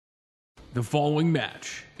The following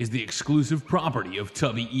match is the exclusive property of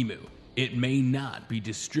TubbyEmu. It may not be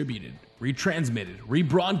distributed, retransmitted,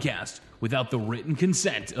 rebroadcast without the written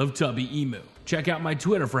consent of TubbyEmu. Check out my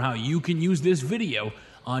Twitter for how you can use this video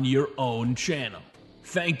on your own channel.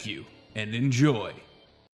 Thank you and enjoy.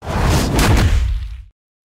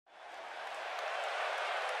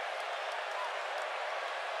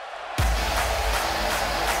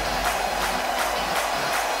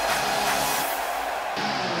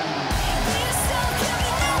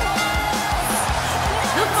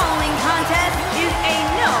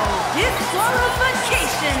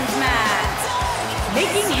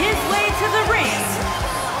 Making his way to the ring,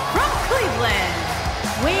 from Cleveland,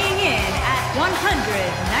 weighing in at 199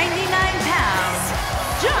 pounds,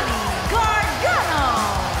 Johnny Gargano.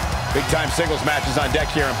 Big-time singles matches on deck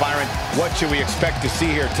here, and Byron, what should we expect to see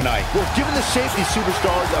here tonight? Well, given the shape these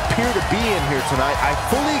superstars appear to be in here tonight, I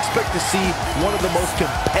fully expect to see one of the most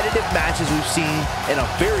competitive matches we've seen in a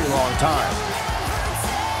very long time.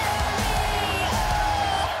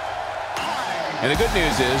 And the good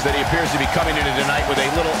news is that he appears to be coming into tonight with a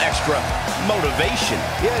little extra motivation.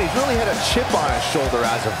 Yeah, he's really had a chip on his shoulder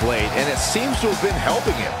as of late, and it seems to have been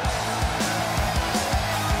helping him.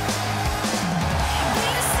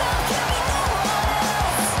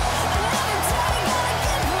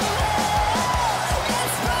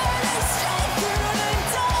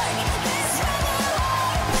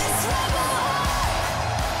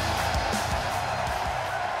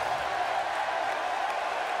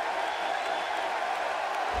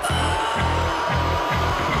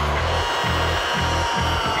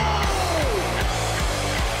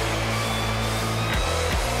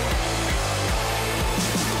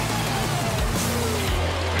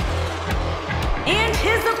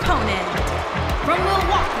 His opponent, from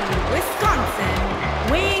Milwaukee,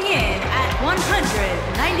 Wisconsin, weighing in at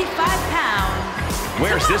 195 pounds.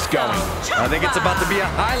 Where's this going? Ciampa. I think it's about to be a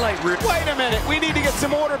highlight reel. Wait a minute, we need to get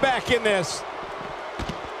some order back in this.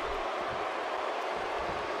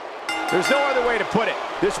 There's no other way to put it.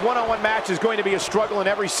 This one-on-one match is going to be a struggle in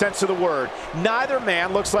every sense of the word. Neither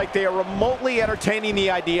man looks like they are remotely entertaining the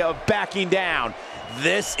idea of backing down.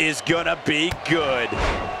 This is gonna be good.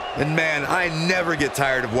 And man, I never get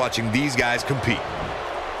tired of watching these guys compete.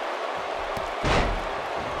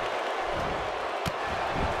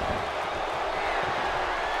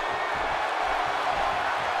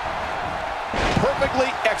 Perfectly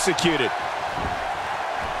executed.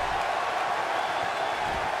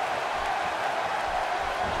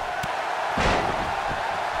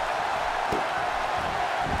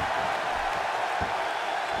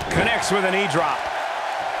 Connects with a knee drop.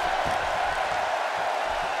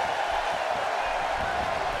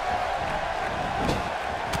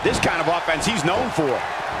 This kind of offense he's known for.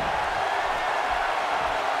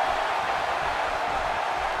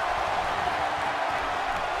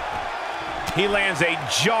 He lands a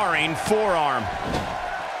jarring forearm.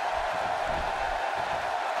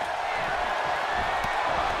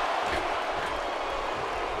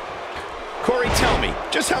 Corey, tell me,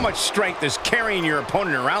 just how much strength does carrying your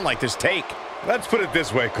opponent around like this take? Let's put it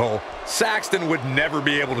this way, Cole. Saxton would never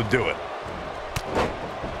be able to do it.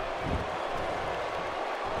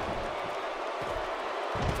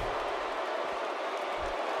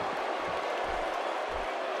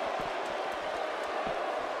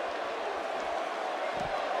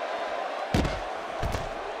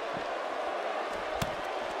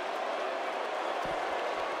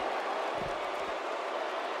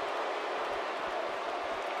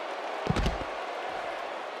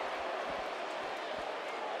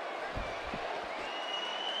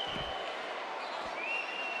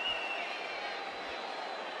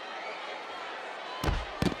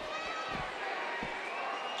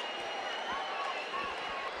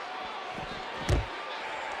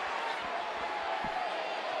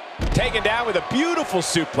 Taken down with a beautiful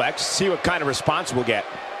suplex. See what kind of response we'll get.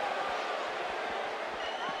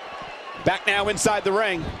 Back now inside the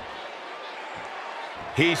ring.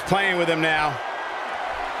 He's playing with him now.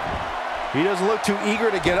 He doesn't look too eager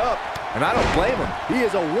to get up, and I don't blame him. He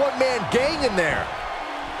is a one-man gang in there.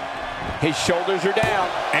 His shoulders are down,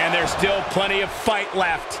 and there's still plenty of fight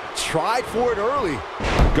left. Tried for it early.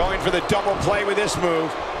 Going for the double play with this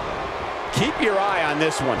move. Keep your eye on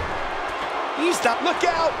this one. He's not, look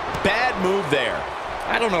out! Bad move there.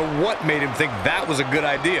 I don't know what made him think that was a good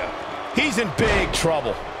idea. He's in big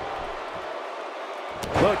trouble.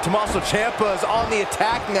 Look, Tommaso Ciampa is on the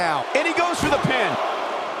attack now. And he goes for the pin.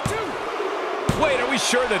 Wait, are we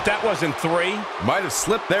sure that that wasn't three? Might have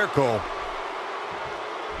slipped there, Cole.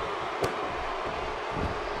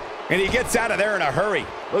 And he gets out of there in a hurry.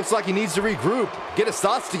 Looks like he needs to regroup, get his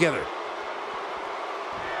thoughts together.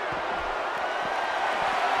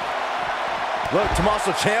 Look,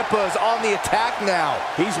 Tommaso Ciampa is on the attack now.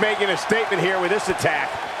 He's making a statement here with this attack.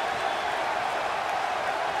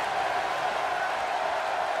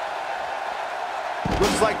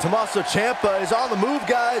 Looks like Tommaso Ciampa is on the move,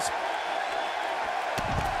 guys.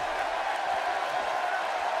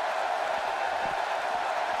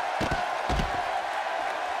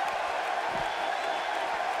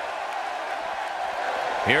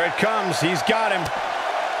 Here it comes. He's got him.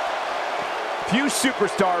 Few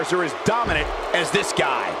superstars are as dominant as this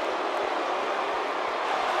guy.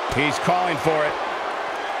 He's calling for it.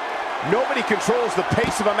 Nobody controls the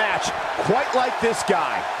pace of a match quite like this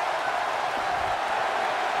guy.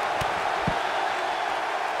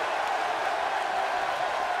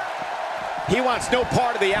 He wants no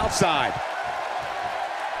part of the outside.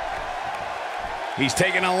 He's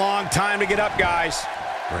taking a long time to get up, guys.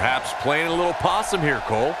 Perhaps playing a little possum here,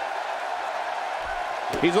 Cole.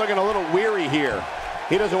 He's looking a little weary here.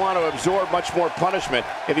 He doesn't want to absorb much more punishment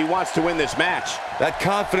if he wants to win this match. That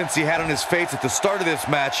confidence he had on his face at the start of this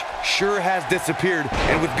match sure has disappeared,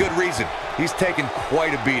 and with good reason. He's taken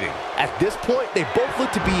quite a beating. At this point, they both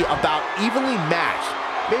look to be about evenly matched.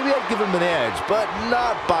 Maybe I'd give him an edge, but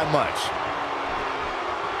not by much.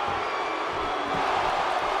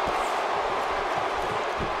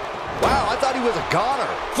 Wow, I thought he was a goner.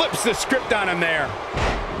 Flips the script on him there.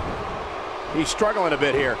 He's struggling a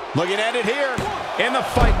bit here. Looking at it here. And the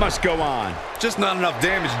fight must go on. Just not enough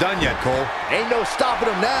damage done yet, Cole. Ain't no stopping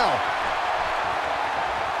him now.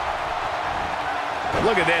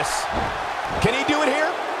 Look at this. Can he do it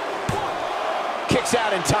here? Kicks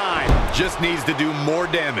out in time. Just needs to do more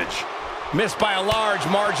damage. Missed by a large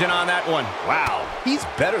margin on that one. Wow, he's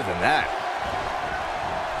better than that.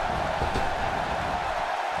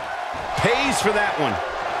 Pays for that one.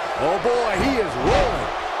 Oh boy, he is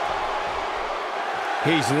rolling.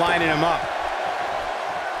 He's lining him up.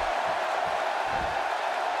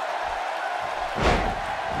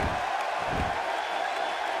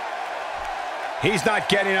 He's not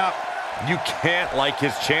getting up. You can't like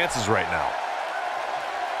his chances right now.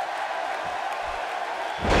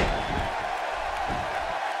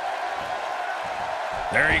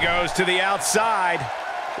 There he goes to the outside.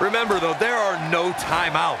 Remember, though, there are no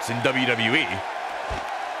timeouts in WWE.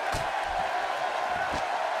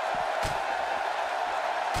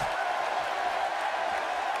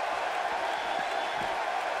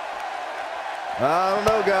 I don't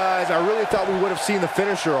know, guys. I really thought we would have seen the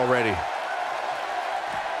finisher already.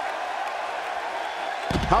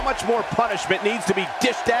 How much more punishment needs to be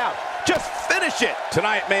dished out? Just finish it.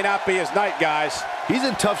 Tonight may not be his night, guys. He's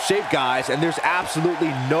in tough shape, guys, and there's absolutely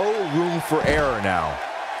no room for error now.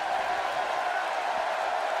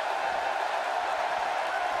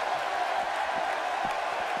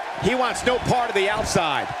 He wants no part of the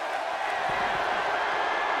outside.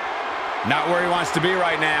 Not where he wants to be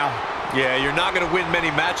right now. Yeah, you're not going to win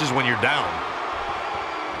many matches when you're down.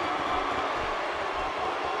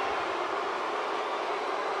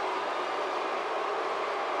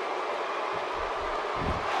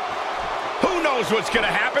 Who knows what's going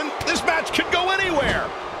to happen? This match could go anywhere.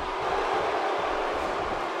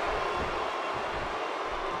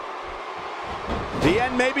 The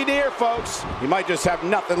end may be near, folks. He might just have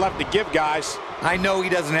nothing left to give, guys. I know he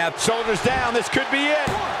doesn't have... Shoulders down. This could be it.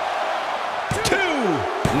 2.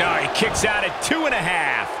 No, he kicks out at 2.5.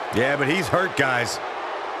 Yeah, but he's hurt, guys.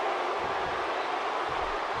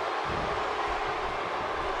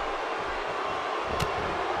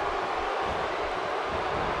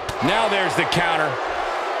 Now there's the counter.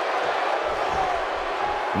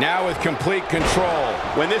 Now with complete control.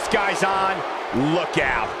 When this guy's on, look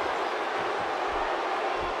out.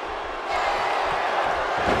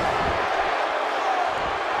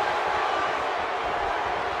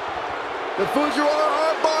 The Fujiwara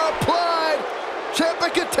armbar applied.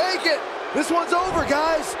 Ciampa can take it. This one's over,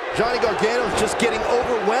 guys. Johnny Gargano's just getting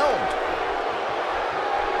overwhelmed.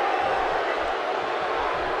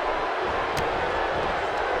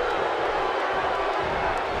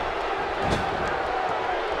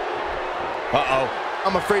 Uh-oh.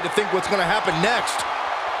 I'm afraid to think what's going to happen next.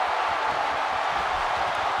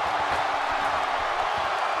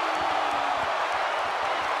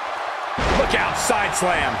 Look out, side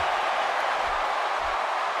slam.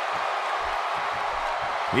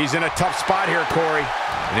 He's in a tough spot here, Corey.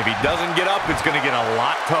 And if he doesn't get up, it's going to get a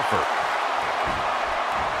lot tougher.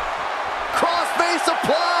 Crossface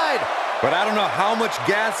applied. But I don't know how much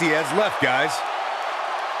gas he has left, guys.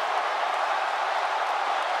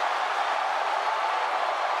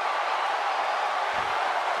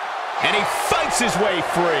 And he fights his way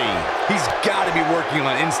free. He's got to be working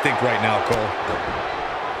on instinct right now, Cole.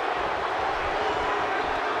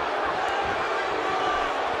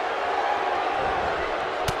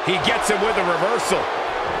 He gets him with a reversal.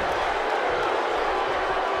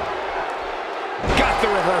 Got the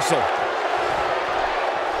reversal.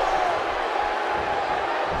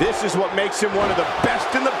 This is what makes him one of the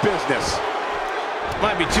best in the business.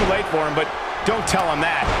 Might be too late for him, but don't tell him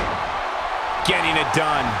that. Getting it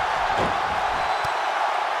done.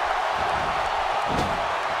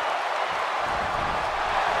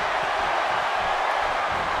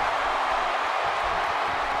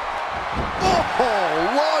 Oh,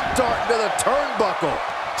 long dart to the turnbuckle.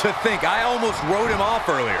 To think, I almost wrote him off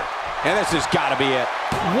earlier. And this has got to be it.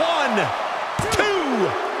 1,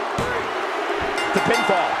 2. The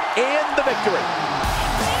pinfall and the victory.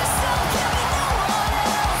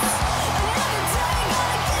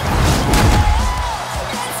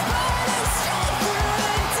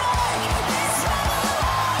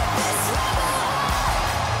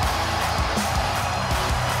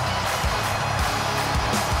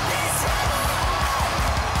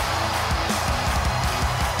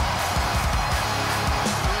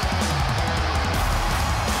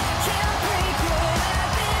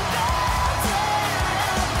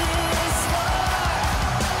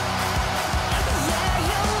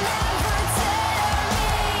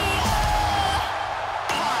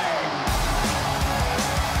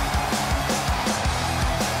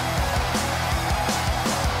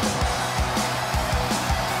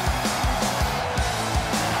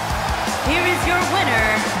 Here is your winner,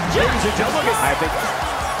 Ladies and gentlemen, I think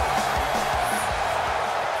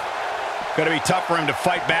going to be tough for him to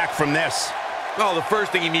fight back from this. Well, the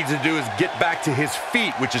first thing he needs to do is get back to his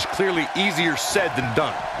feet, which is clearly easier said than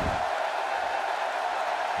done.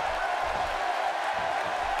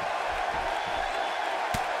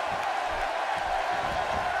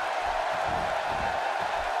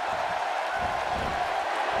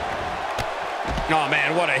 Oh,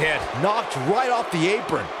 man, what a hit. Knocked right off the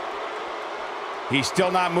apron. He's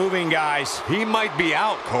still not moving, guys. He might be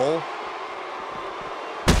out, Cole.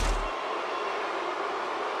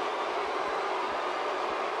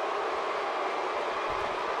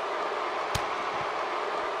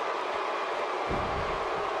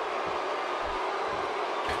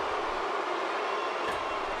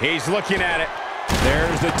 He's looking at it.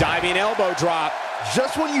 There's the diving elbow drop.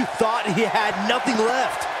 Just when you thought he had nothing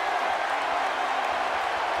left.